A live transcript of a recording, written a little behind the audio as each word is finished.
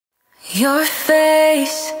Your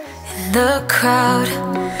face in the crowd.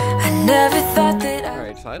 I never thought that I...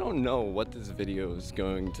 Alright, so I don't know what this video is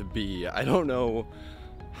going to be. I don't know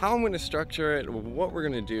how I'm going to structure it, what we're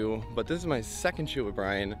going to do, but this is my second shoot with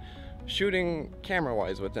Brian. Shooting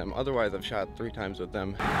camera-wise with them. Otherwise, I've shot 3 times with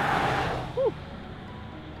them. Alright,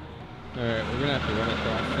 we're going to have to run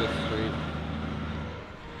across this street.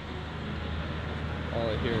 All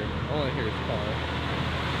I hear is car.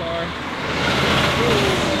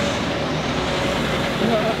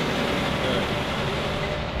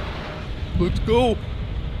 Let's go!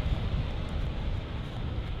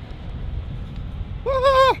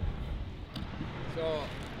 So,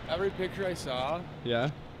 every picture I saw, Yeah?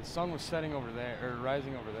 the sun was setting over there, or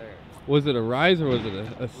rising over there. Was it a rise or was it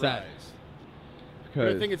a set? Rise. But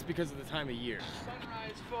I think it's because of the time of year.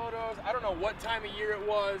 Sunrise photos, I don't know what time of year it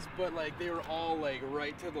was, but like they were all like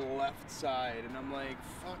right to the left side, and I'm like,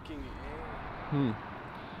 fucking A.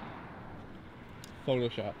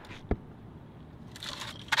 Photoshop.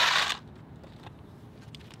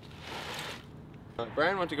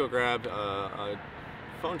 Brian went to go grab a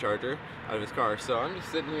phone charger out of his car, so I'm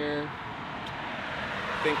just sitting here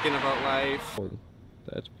thinking about life. Oh,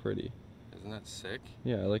 that's pretty. Isn't that sick?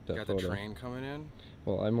 Yeah, I like that Got photo. the train coming in.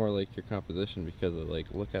 Well, I more like your composition because of like,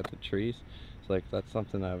 look at the trees. It's like, that's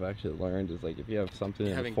something I've actually learned is like, if you have something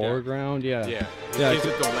in the foreground, Yeah, yeah, it gives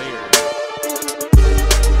it the layer.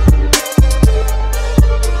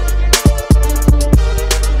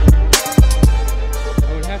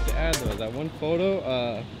 I would have to add though, that one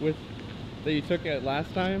photo with that you took at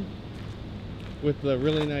last time with the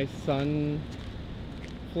really nice sun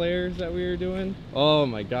flares that we were doing. Oh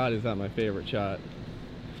my god, is that my favorite shot.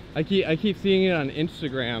 I keep seeing it on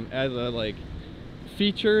Instagram as a like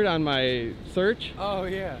featured on my search. Oh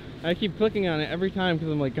yeah. I keep clicking on it every time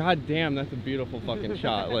because I'm like, god damn, that's a beautiful fucking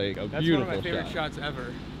shot. Like a that's beautiful one of my favorite shot. shots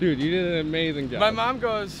ever. Dude, you did an amazing job. My mom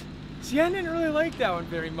goes, see, I didn't really like that one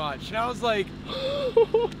very much. And I was like,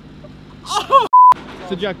 oh!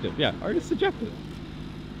 Subjective, yeah, art is subjective.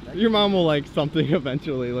 Your mom will like something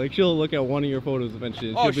eventually. Like she'll look at one of your photos eventually.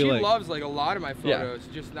 And oh, she'll be she like, loves like a lot of my photos.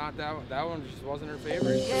 Yeah. Just not that one. That one just wasn't her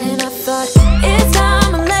favorite. And I thought, it's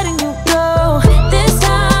time I'm letting you go. This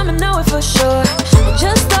time I know it for sure. I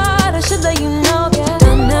just thought I should let you know.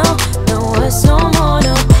 Done now, no words, no more,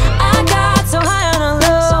 no. I got so high on a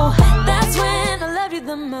low. That's when I loved you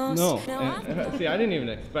the most. no. And, see, I didn't even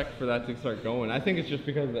expect for that to start going. I think it's just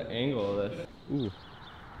because of the angle of this. Ooh,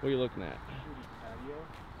 what are you looking at?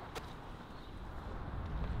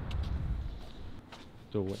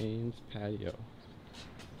 Dwayne's patio.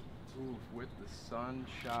 Ooh, with the sun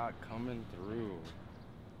shot coming through.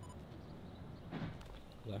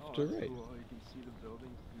 Left or right? Cool. You can see the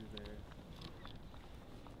buildings through there.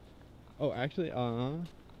 Oh, actually,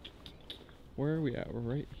 where are we at? We're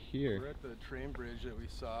right here. We're at the train bridge that we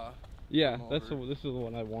saw. Yeah, this is the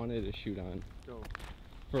one I wanted to shoot on. Go.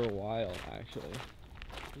 For a while, actually.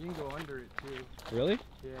 You can go under it too. Really?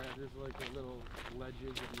 Yeah, there's like a little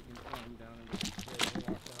ledges that you can climb down and just way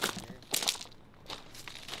off down here.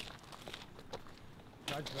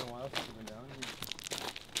 It's been a while since we've been down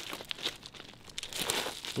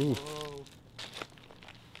here. Ooh. Whoa.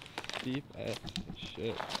 Deep as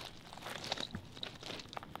shit.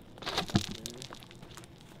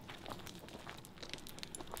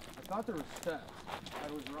 I thought there were steps. I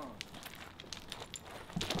was wrong.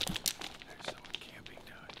 There's someone camping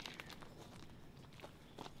down here.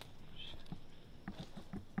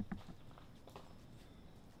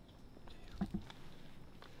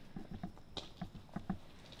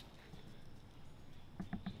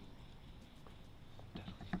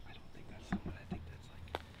 I don't think that's someone. I think that's like...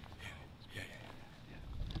 Yeah.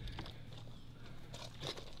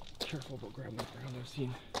 Careful about grabbing the ground. I've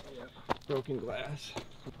seen broken glass.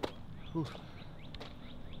 Ooh.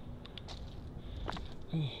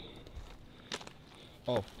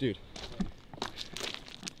 Oh, dude.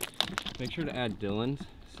 Make sure to add Dylan's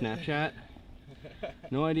Snapchat.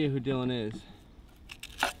 No idea who Dylan is.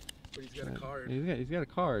 But he's got a card. He's got a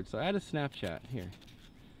card, so add a Snapchat here.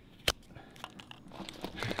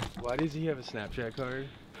 Why does he have a Snapchat card?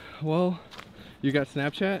 Well, you got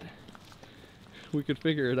Snapchat? We could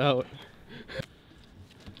figure it out.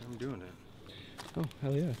 I'm doing it. Oh,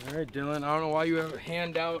 hell yeah. Alright, Dylan, I don't know why you ever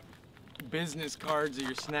hand out business cards at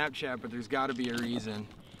your Snapchat, but there's got to be a reason.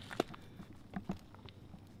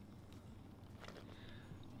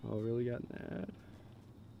 Oh, really got mad?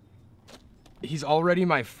 He's already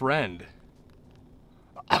my friend.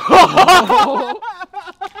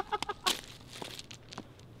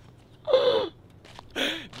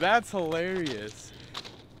 That's hilarious.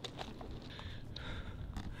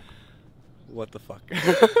 What the fuck?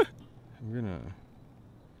 I'm gonna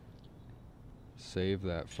save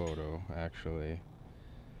that photo, actually.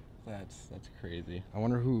 That's crazy. I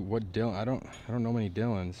wonder what Dylan, I don't know many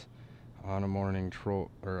Dylans. On a morning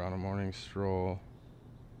stroll.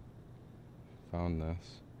 Found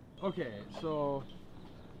this. Okay, so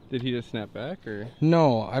Did he just snap back, or?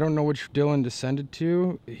 No, I don't know which Dylan descended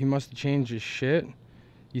to. He must have changed his shit.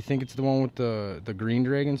 You think it's the one with the green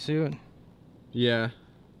dragon suit? Yeah.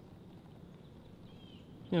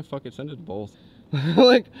 Yeah, fuck it, send it to both.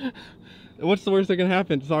 Like, what's the worst that can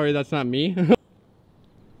happen? Sorry, that's not me.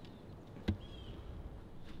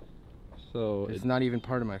 So it's not even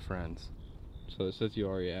part of my friends. So it says you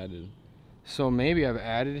already added. So maybe I've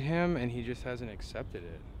added him and he just hasn't accepted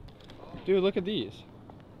it. Dude, look at these.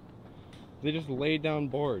 They just laid down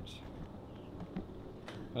boards.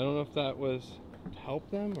 I don't know if that was to help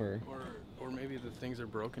them or maybe the things are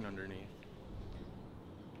broken underneath.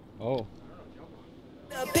 Oh.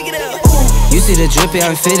 Pick it up. You see the drippy,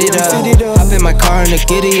 I'm fitted up. Hop in my car and the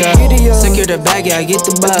giddy up. Secure the bag, yeah, I get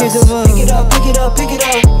the bus. Pick it up, pick it up, pick it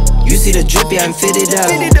up. You see the drippy, I'm fitted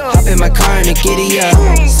up. Hop in my car and the giddy up.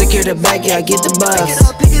 Secure the bag, yeah, I get the bus.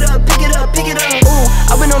 Pick it up, pick it up, pick it up. Ooh,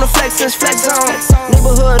 I've been on the flex since flex zone.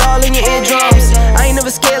 Neighborhood all in your eardrums. I ain't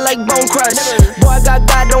never scared like Bone Crush. Boy, I got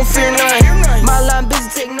God, don't fear none. My line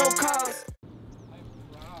busy, take no calls.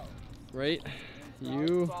 Right?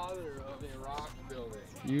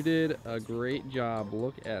 You did a great job.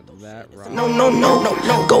 Look at that rock. No, no, no, no,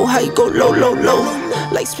 no. Go high, go low, low, low.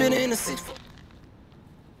 Like spinning in a 6.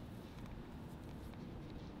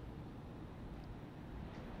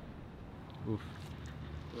 Oof.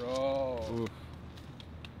 bro. Oof.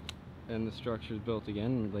 And the structure is built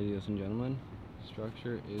again, ladies and gentlemen. The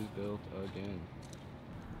structure is built again.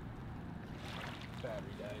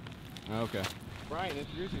 Battery died. Okay. Brian,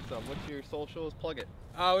 introduce yourself. What's your socials? Plug it.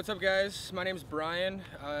 What's up, guys? My name's Brian.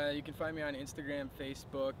 You can find me on Instagram,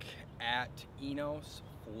 Facebook at Enos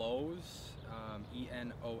Flows,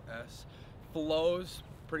 E-N-O-S Flows.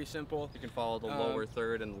 Pretty simple. You can follow the lower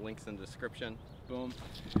third and the links in the description. Boom.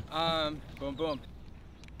 Boom, boom.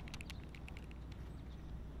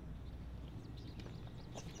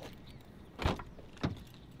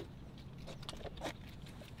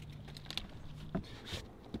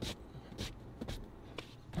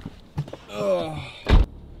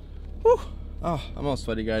 Oh, I'm all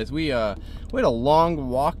sweaty, guys. We had a long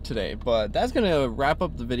walk today, but that's gonna wrap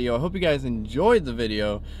up the video. I hope you guys enjoyed the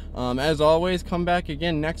video. As always, come back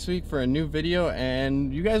again next week for a new video,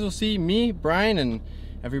 and you guys will see me, Brian, and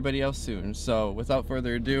everybody else soon. So without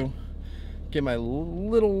further ado, get my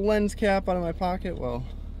little lens cap out of my pocket. Well,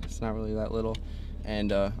 it's not really that little.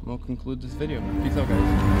 And I'm gonna conclude this video. Peace out,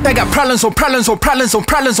 guys. I got problems on problems on problems on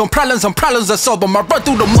problems on problems on problems I solve them. I run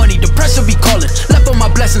through the money, the pressure be calling. Left on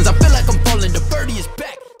my blessings, I feel like I'm falling. The birdie is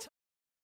back.